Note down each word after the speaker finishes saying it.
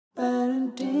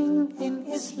Parenting in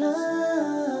Islam.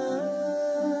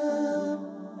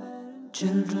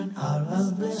 Children are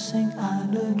a blessing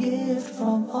and a gift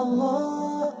from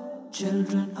Allah.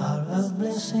 Children are a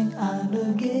blessing and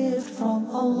a gift from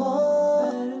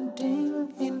Allah.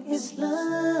 Parenting in Islam.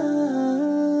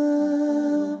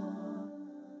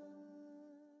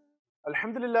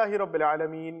 Alhamdulillahi Rabbil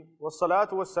Alameen,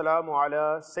 wassalatu wassalamu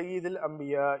ala Sayyidil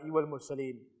Anbiya'i wal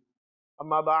Mursaleen.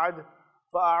 Amma ba'd,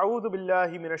 fa'a'udhu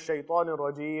billahi minash shaitanir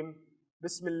rajeem.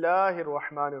 Bismillahir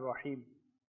Rahmanir Rahim.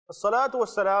 As-salatu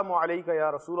wassalamu alayka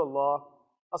ya Rasulallah.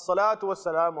 As-salatu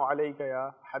wassalamu alayka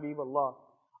ya Habiballah.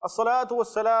 As-salatu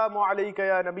wassalamu alayka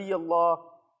ya Nabiyallah.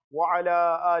 Wa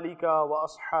ala alika wa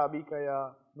ashabika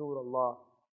ya Nurallah.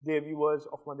 Dear viewers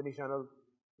of Madani Channel,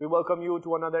 we welcome you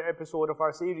to another episode of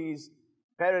our series,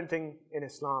 Parenting in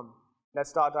Islam. Let's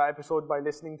start our episode by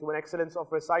listening to an excellence of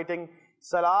reciting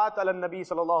Salat ala Nabi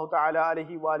sallallahu ta'ala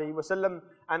alayhi wa alihi wa sallam.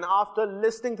 And after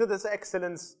listening to this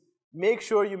excellence, make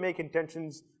sure you make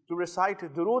intentions to recite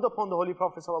durood upon the Holy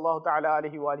Prophet sallallahu ta'ala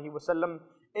alayhi wa alihi wa sallam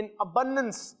in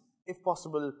abundance, if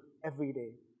possible, every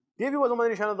day. Dear viewers of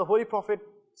Madani Channel, the Holy Prophet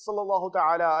sallallahu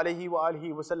ta'ala alayhi wa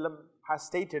alihi wa sallam has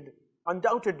stated,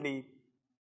 undoubtedly,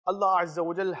 Allah Azza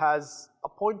wa Jal has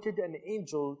appointed an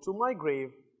angel to my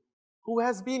grave who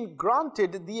has been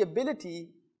granted the ability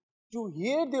to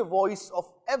hear the voice of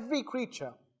every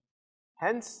creature.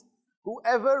 Hence,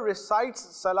 whoever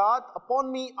recites salat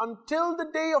upon me until the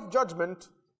day of judgment,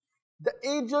 the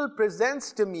angel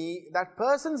presents to me that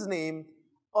person's name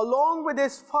along with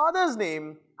his father's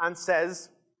name and says,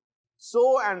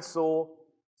 so and so,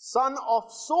 son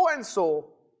of so and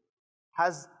so,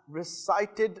 has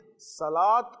recited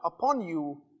salat upon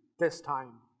you this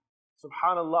time.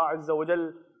 Subhanallah Azza wa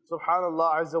Jal,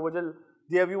 Subhanallah Azza wa Jal.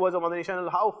 Dear viewers of Madani Channel,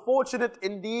 how fortunate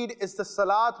indeed is the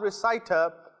salat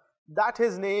reciter that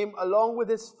his name along with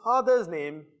his father's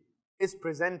name is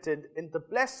presented in the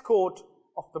blessed court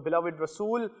of the beloved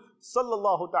Rasul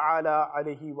sallallahu ta'ala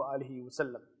alayhi wa alihi wa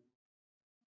sallam.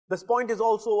 This point is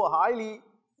also a highly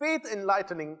faith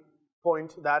enlightening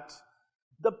point, that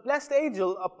the blessed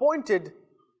angel appointed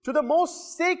to the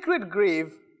most sacred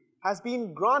grave has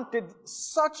been granted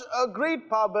such a great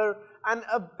power and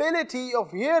ability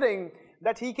of hearing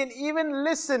that he can even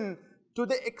listen to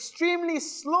the extremely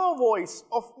slow voice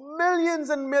of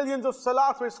millions and millions of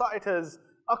salat reciters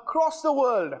across the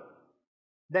world.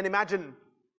 Then imagine,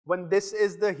 when this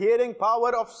is the hearing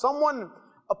power of someone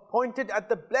appointed at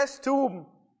the blessed tomb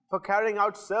for carrying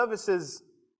out services,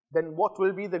 then what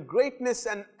will be the greatness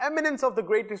and eminence of the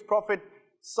greatest Prophet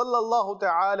sallallahu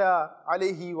ta'ala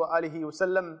alayhi wa alihi wa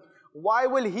sallam? Why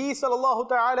will he sallallahu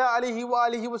ta'ala alayhi wa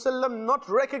alihi wa sallam not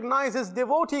recognize his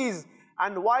devotees?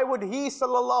 And why would he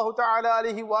sallallahu ta'ala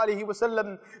alayhi wa alihi wa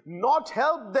sallam not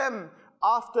help them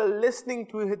after listening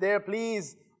to their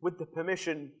pleas with the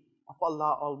permission of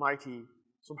Allah Almighty?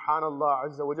 Subhanallah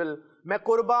Azza wa Jal. Main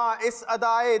qurba is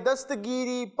adaye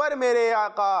dastgiri par mere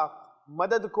Aqa,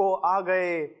 madad ko aa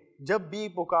gaye jab bhi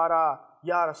pukara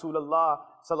ya Rasulallah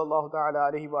sallallahu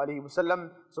ta'ala alayhi wa alihi wa sallam.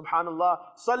 Subhanallah.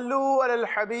 Sallu ala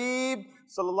al-Habib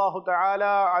sallallahu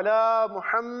ta'ala ala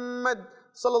Muhammad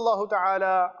sallallahu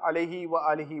ta'ala alayhi wa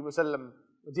alihi wa sallam.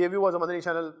 Dear viewers of Madani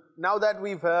Channel, now that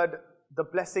we've heard the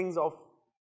blessings of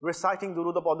reciting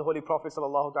durood upon the Holy Prophet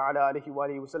sallallahu ta'ala alayhi wa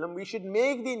alihi wa sallam, we should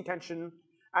make the intention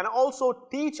and also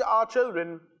teach our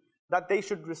children that they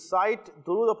should recite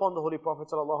durood upon the Holy Prophet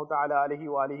sallallahu ta'ala alayhi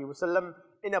wa alihi wa sallam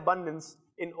in abundance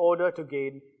in order to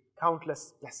gain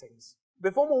countless blessings.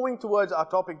 Before moving towards our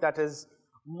topic, that is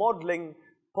modeling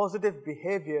positive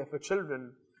behavior for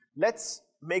children, let's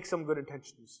make some good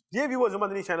intentions. Dear viewers of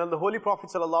Madani Channel, the Holy Prophet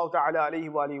sallallahu ta'ala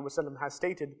alayhi wa alihi wa sallam has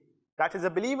stated that a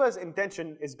believer's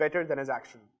intention is better than his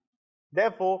action.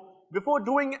 Therefore, before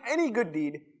doing any good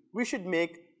deed, we should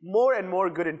make more and more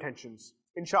good intentions.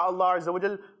 Insha'Allah Azza wa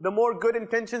Jal, the more good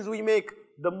intentions we make,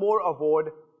 the more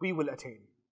award we will attain.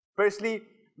 Firstly,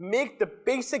 make the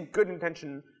basic good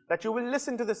intention that you will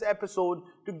listen to this episode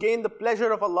to gain the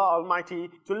pleasure of Allah Almighty,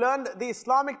 to learn the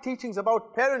Islamic teachings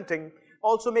about parenting.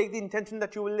 Also make the intention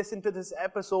that you will listen to this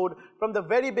episode from the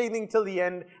very beginning till the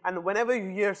end, and whenever you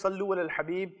hear Sallu ala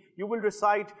al-Habib, you will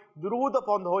recite durood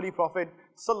upon the Holy Prophet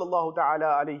sallallahu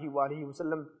ta'ala alayhi wa alihi wa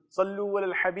sallam. Sallu ala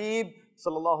al-Habib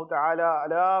sallallahu ta'ala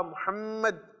ala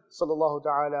Muhammad sallallahu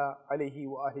ta'ala alayhi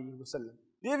wa alihi wa sallam.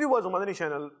 Dear viewers of Madani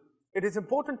Channel, it is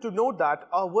important to note that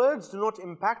our words do not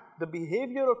impact the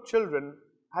behavior of children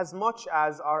as much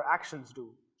as our actions do.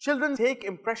 Children take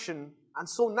impression, and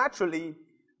so naturally,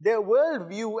 their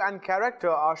worldview and character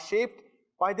are shaped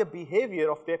by the behavior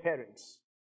of their parents.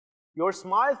 Your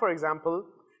smile, for example,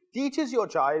 teaches your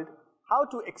child how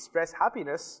to express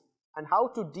happiness, and how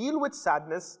to deal with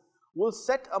sadness will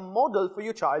set a model for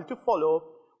your child to follow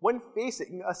when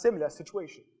facing a similar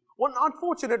situation. One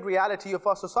unfortunate reality of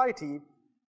our society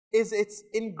is its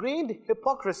ingrained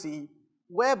hypocrisy,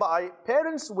 whereby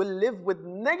parents will live with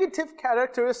negative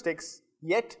characteristics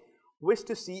yet wish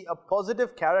to see a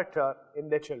positive character in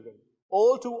their children.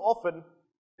 All too often,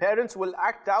 parents will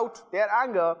act out their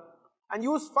anger and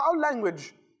use foul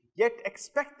language, yet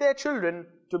expect their children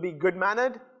to be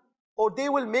good-mannered, or they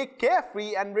will make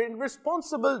carefree and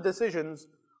responsible decisions,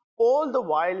 all the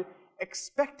while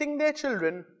expecting their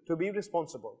children to be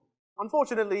responsible.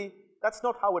 Unfortunately, that's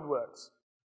not how it works.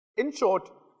 In short,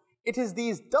 it is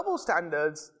these double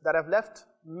standards that have left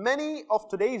many of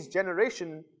today's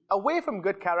generation away from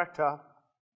good character,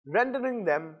 rendering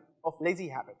them of lazy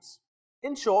habits.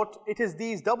 In short, it is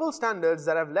these double standards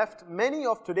that have left many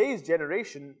of today's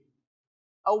generation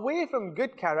away from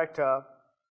good character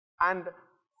and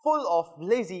full of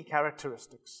lazy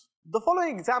characteristics. The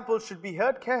following examples should be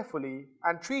heard carefully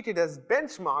and treated as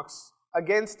benchmarks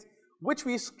against which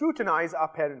we scrutinize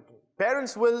our parenting.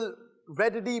 Parents will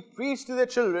readily preach to their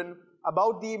children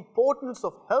about the importance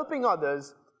of helping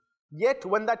others, yet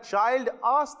when that child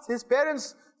asks his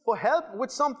parents for help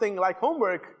with something like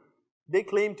homework, they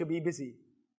claim to be busy.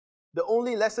 The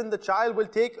only lesson the child will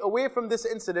take away from this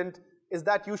incident is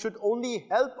that you should only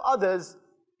help others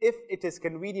if it is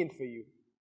convenient for you.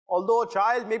 Although a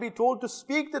child may be told to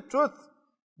speak the truth,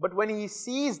 but when he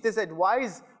sees this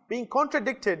advice being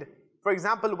contradicted, for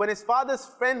example, when his father's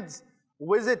friends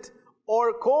visit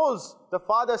or calls, the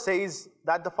father says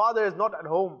that the father is not at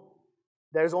home.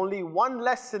 There is only one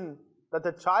lesson that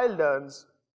the child learns: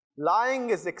 lying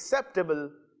is acceptable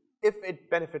if it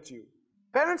benefits you.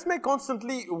 Parents may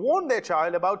constantly warn their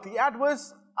child about the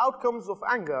adverse outcomes of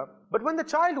anger, but when the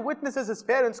child witnesses his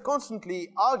parents constantly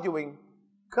arguing,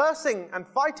 cursing and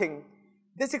fighting,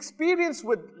 this experience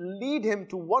would lead him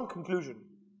to one conclusion: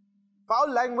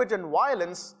 foul language and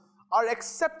violence are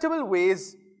acceptable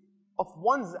ways of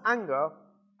one's anger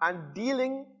and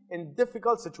dealing in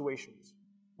difficult situations.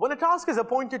 When a task is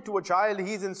appointed to a child,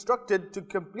 he is instructed to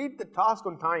complete the task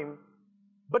on time,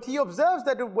 but he observes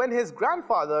that when his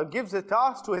grandfather gives a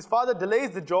task to his father,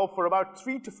 delays the job for about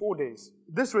 3 to 4 days.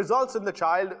 This results in the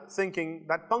child thinking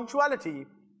that punctuality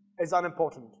is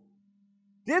unimportant.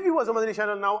 Dear viewers of Madani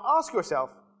Channel, now ask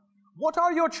yourself, what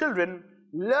are your children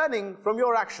learning from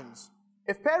your actions?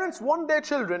 If parents want their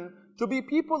children to be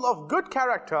people of good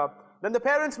character, then the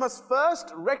parents must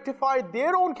first rectify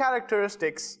their own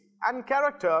characteristics and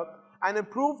character and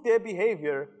improve their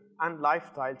behavior and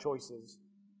lifestyle choices.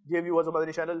 Dear viewers of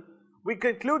Madani Channel, we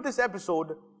conclude this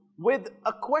episode with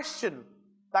a question,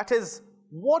 that is,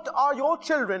 what are your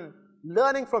children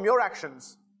learning from your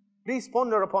actions? Please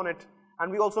ponder upon it,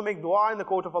 and we also make dua in the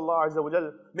court of Allah Azza wa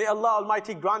Jal. May Allah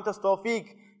Almighty grant us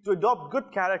tawfiq to adopt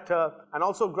good character and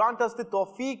also grant us the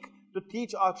tawfiq to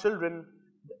teach our children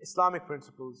the Islamic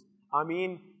principles.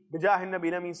 Ameen. Bijahi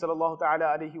Nabi Nabi sallallahu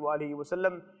ta'ala alayhi wa alihi wa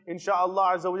sallam.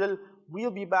 Insha'Allah Azza wa Jal,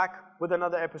 we'll be back with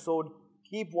another episode.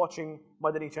 Keep watching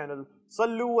Madani Channel.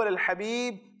 Sallu ala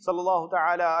al-Habib sallallahu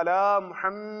ta'ala ala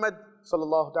Muhammad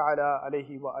sallallahu ta'ala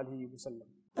alayhi wa alihi wa sallam.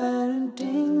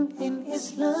 Parenting in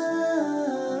Islam.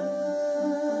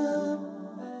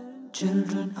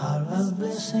 Children are a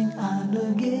blessing and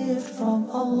a gift from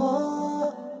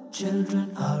Allah.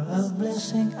 Children are a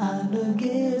blessing and a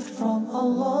gift from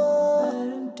Allah.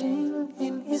 Parenting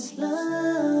in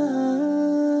Islam.